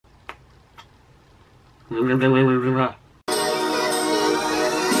Yo,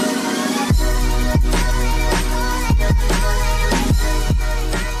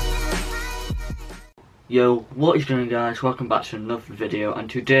 what is going on, guys? Welcome back to another video, and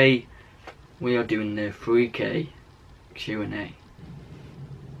today we are doing the 3K Q&A.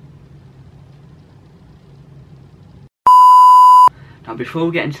 Now before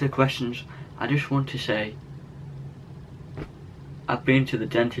we get into the questions, I just want to say I've been to the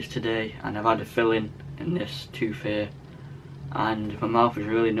dentist today and I've had a filling in this tooth here and my mouth is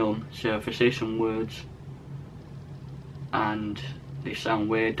really numb, so if I say some words and they sound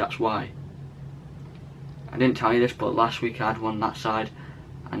weird, that's why. I didn't tell you this, but last week I had one that side,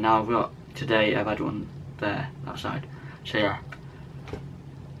 and now today I've had one there, that side. So yeah,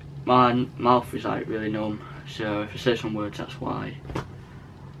 my mouth is like really numb, so if I say some words, that's why.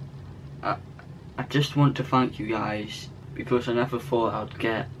 I just want to thank you guys, because I never thought I'd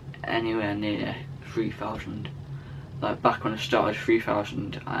get anywhere near 3,000. Like back when I started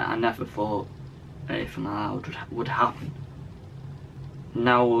 3,000, I never thought anything like that would happen.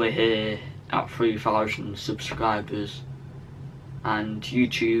 Now we're here at 3,000 subscribers, and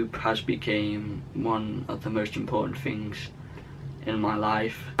YouTube has become one of the most important things in my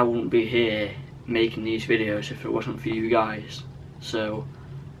life. I wouldn't be here making these videos if it wasn't for you guys. So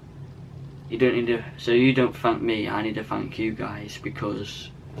you don't thank me, I need to thank you guys, because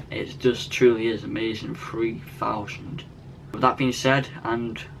it just truly is amazing. 3,000. With that being said,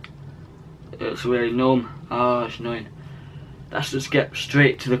 and it's really numb, it's annoying. Let's just get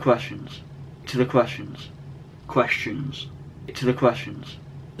straight to the questions. Let's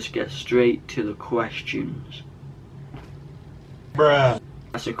get straight to the questions. Bruh.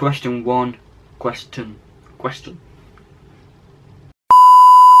 So question one,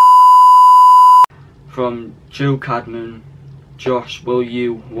 from Joe Cadman. Josh, will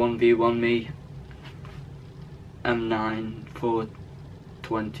you 1v1 me? M9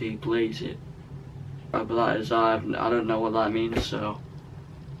 420, blaze it. But that is, I don't know what that means, so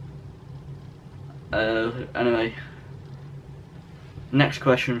anyway, next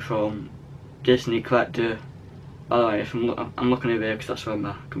question from Disney Collector. By the way, if I'm looking over here because that's where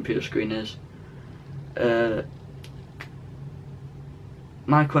my computer screen is.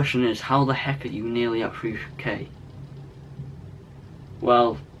 My question is, how the heck are you nearly at 3K?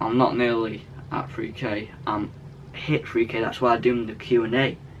 Well, I'm not nearly at 3K. I'm hit 3K. That's why I'm doing the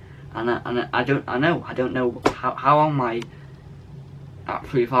Q&A. And I don't know how am I at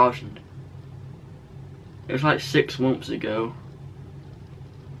 3,000? It was like 6 months ago,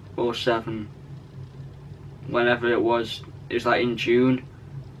 or 7, whenever it was like in June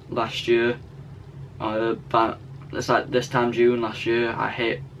last year, but it's like this time June last year I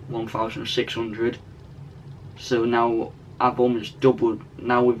hit 1,600, so now I've almost doubled.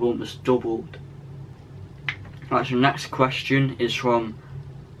 Now we've almost doubled. Right, so next question is from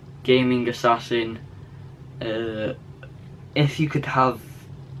Gaming Assassin. If you could have,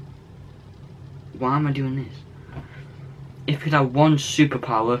 why am I doing this? If you could have one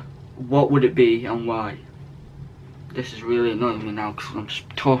superpower, what would it be and why? This is really annoying me now because I'm just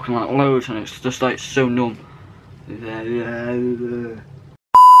talking like loads and it's just like so numb.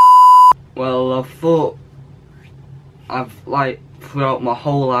 Well, I've like throughout my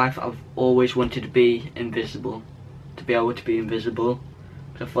whole life I've always wanted to be invisible, to be able to be invisible.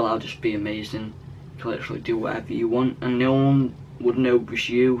 I thought that would just be amazing. You can literally do whatever you want and no one would notice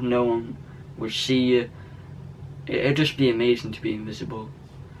you, no one would see you. It'd just be amazing to be invisible.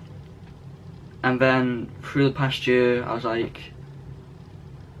 And then through the past year I was like,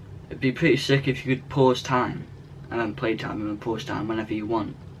 it'd be pretty sick if you could pause time and then play time and then pause time whenever you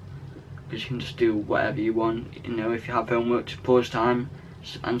want, because you can just do whatever you want. You know, if you have homework, to pause time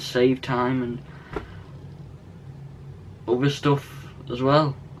and save time and other stuff as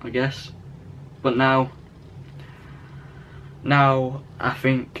well, I guess. But now I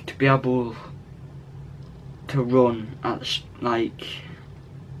think to be able to run at the, like,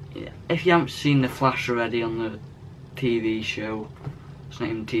 if you haven't seen The Flash already on the TV show, it's not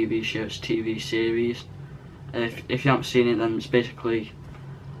even a TV show, it's a TV series. If you haven't seen it, then it's basically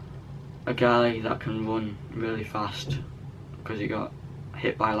a guy that can run really fast because he got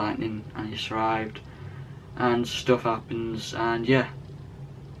hit by lightning and he survived and stuff happens, and yeah.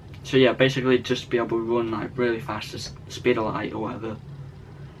 So yeah, basically just be able to run like really fast, the speed of light or whatever,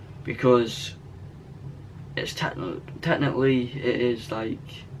 because it's technically it is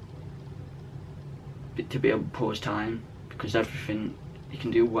like to be able to pause time, because everything you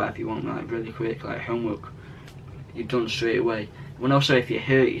can do whatever you want like really quick, like homework you've done straight away. And also if you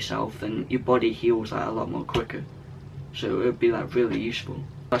hurt yourself then your body heals like a lot more quicker, so it would be like really useful.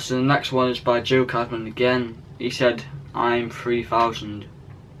 So the next one is by Joe Cadman again. He said, I'm 3,000.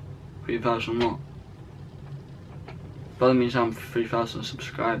 3,000 what? Well, that means I'm 3,000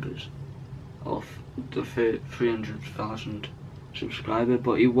 subscribers. Of the 300,000 subscriber,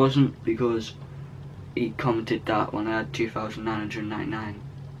 but he wasn't, because he commented that when I had 2,999.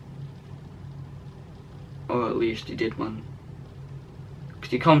 Or at least he did one.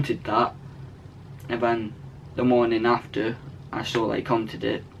 Because he commented that, and then the morning after I saw that he commented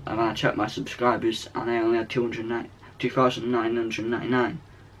it, and then I checked my subscribers and I only had 2,999.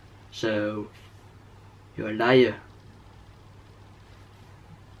 So, you're a liar.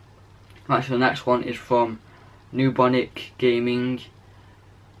 Right, so the next one is from Newbonic Gaming.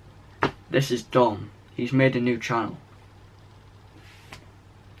 This is Dom. He's made a new channel.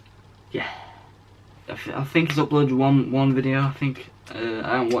 Yeah. I think he's uploaded one video, I think.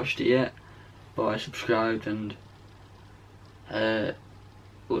 I haven't watched it yet, but I subscribed, and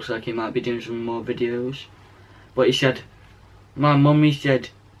looks like he might be doing some more videos. But he said, my mummy said,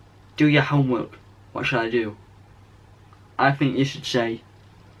 do your homework. What should I do? I think you should say,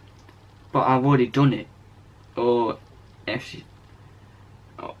 but I've already done it. Or if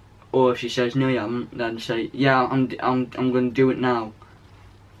she says no you haven't, then say, yeah, I'm gonna do it now.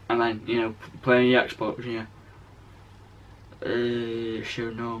 And then, you know, playing the Xbox, yeah.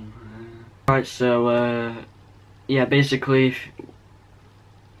 Sure no. Right, so yeah, basically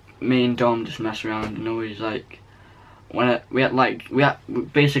me and Dom just mess around and always like we act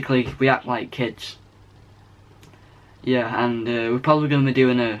like kids. Yeah, and we're probably going to be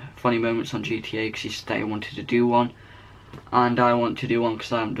doing a funny moments on GTA because he said he wanted to do one, and I want to do one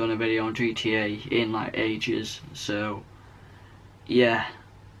because I haven't done a video on GTA in like ages. So yeah,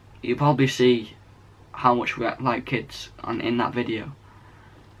 you'll probably see how much we act like kids in that video,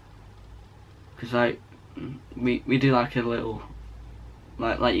 because like we do like a little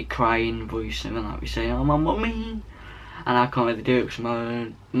like you crying voice, and then like we say, oh my mummy, and I can't really do it because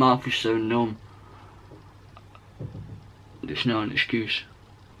my mouth is so numb. It's not an excuse.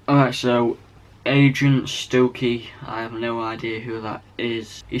 Alright, so Agent Stokey, I have no idea who that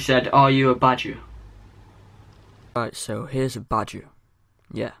is. He said, are you a badger? Right, so here's a badger.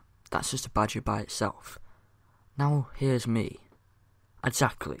 Yeah, that's just a badger by itself. Now here's me.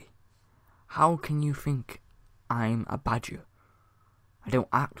 Exactly. How can you think I'm a badger? I don't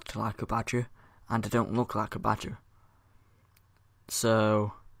act like a badger, and I don't look like a badger.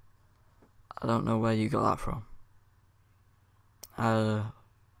 So I don't know where you got that from.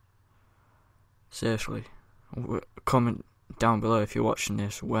 Seriously, comment down below if you're watching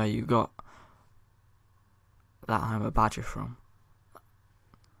this where you got that I'm a badger from.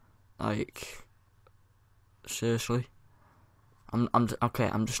 Like, seriously, I'm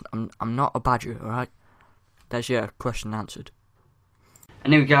not a badger, alright? There's your question answered.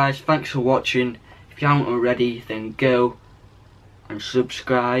 Anyway guys, thanks for watching. If you haven't already, then go and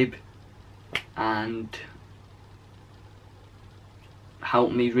subscribe and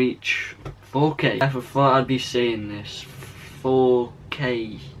help me reach 4K. I never thought I'd be saying this.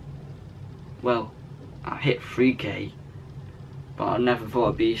 4K. Well, I hit 3K, but I never thought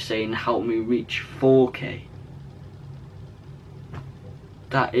I'd be saying help me reach 4K.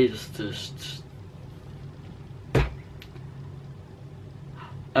 That is just...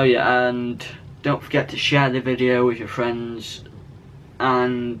 Oh yeah, and don't forget to share the video with your friends,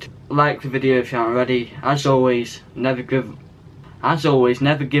 and like the video if you haven't already. As always, never give up.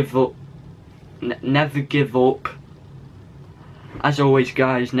 Never give up. As always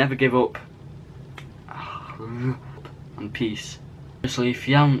guys, never give up. And peace. Honestly, if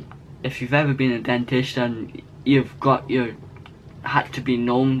you've ever been a dentist and you've got your had to be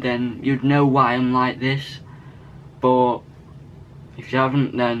numb, then you'd know why I'm like this. But if you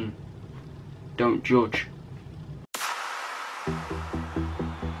haven't, then don't judge.